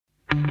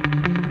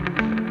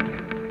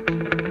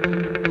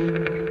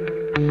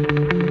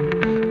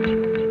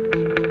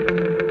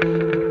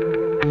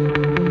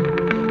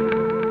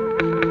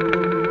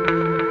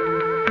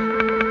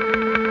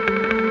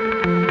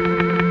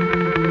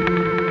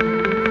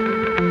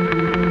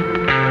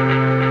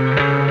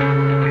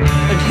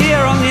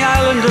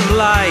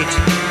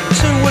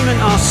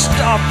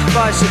stopped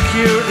by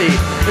security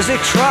as they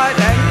try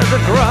to enter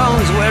the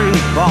grounds wearing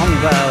bomb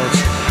belts.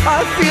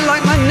 I feel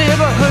like my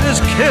neighborhood is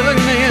killing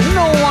me and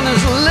no one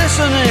is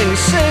listening,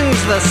 sings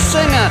the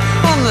singer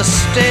on the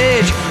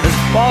stage as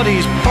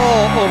bodies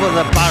pour over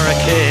the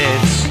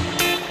barricades.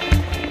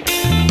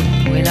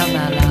 We love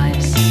our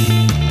lives.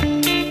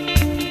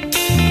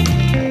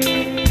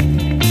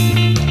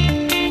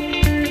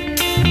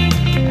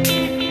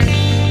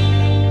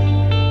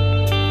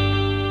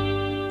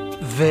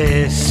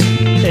 This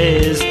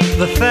is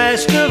the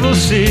festival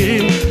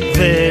scene.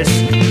 This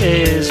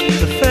is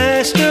the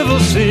festival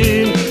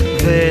scene.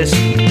 This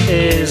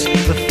is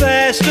the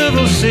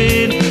festival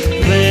scene.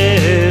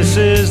 This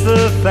is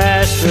the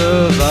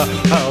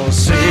festival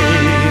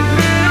scene.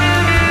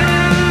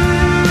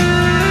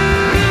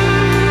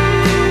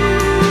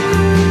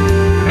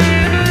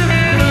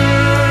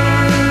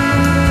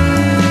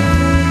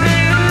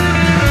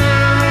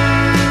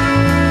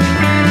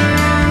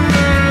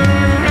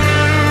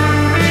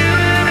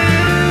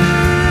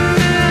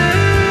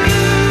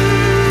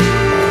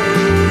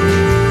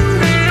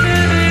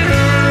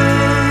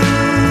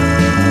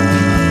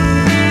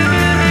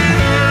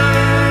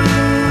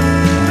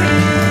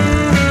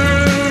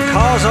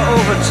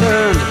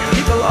 Overturned,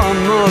 people are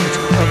mugged,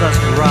 others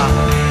rap.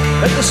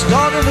 At the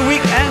start of the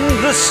weekend,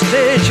 the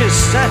stage is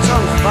set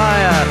on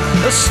fire.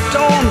 A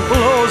storm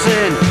blows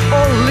in,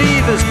 all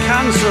leave is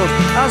cancelled,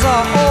 as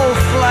are all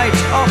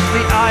flights off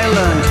the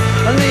island.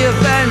 And the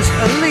event's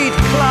elite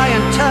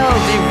clientele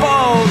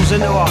devolves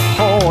into a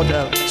horde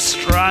of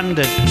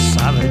stranded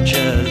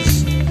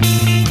savages.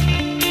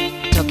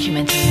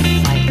 Documenting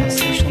the fight on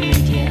social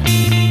media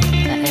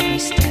at every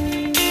step.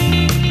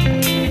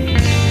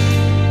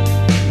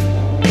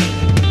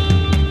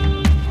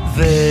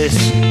 This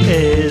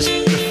is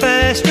the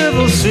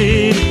festival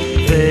scene.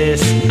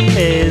 This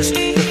is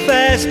the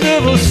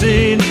festival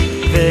scene.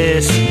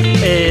 This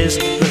is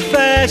the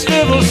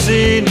festival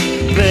scene.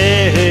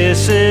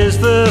 This is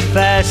the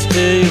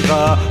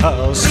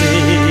festival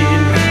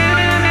scene.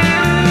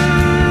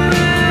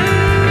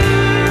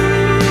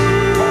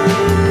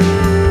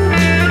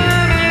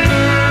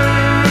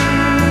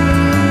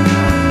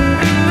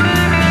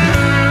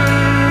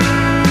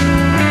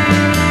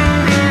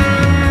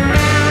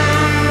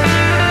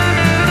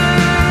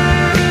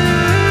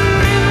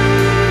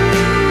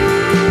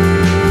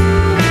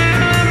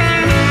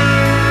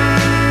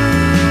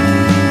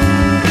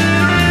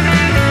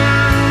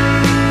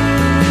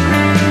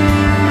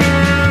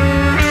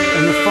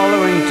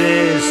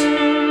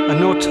 A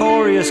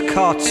notorious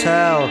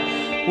cartel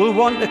will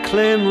want to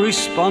claim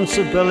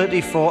responsibility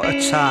for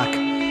attack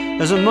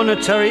as a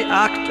monetary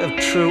act of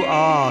true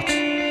art.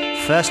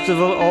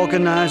 Festival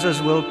organisers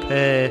will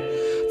pay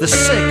the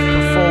sick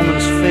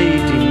performance fee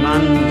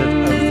demanded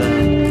of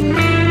them.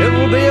 It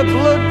will be a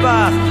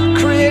bloodbath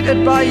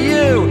created by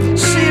you,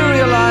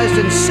 serialised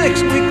in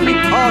 6 weekly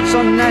parts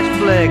on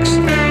Netflix.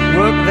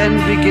 Work then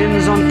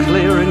begins on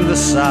clearing the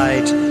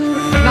site.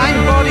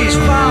 9 bodies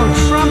found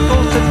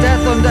trampled to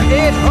death under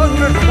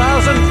 800,000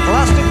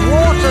 plastic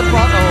water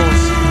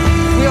bottles.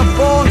 We are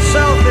born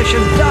selfish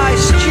and die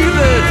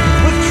stupid,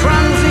 with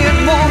transient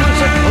moments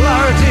of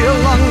clarity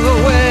along the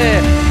way.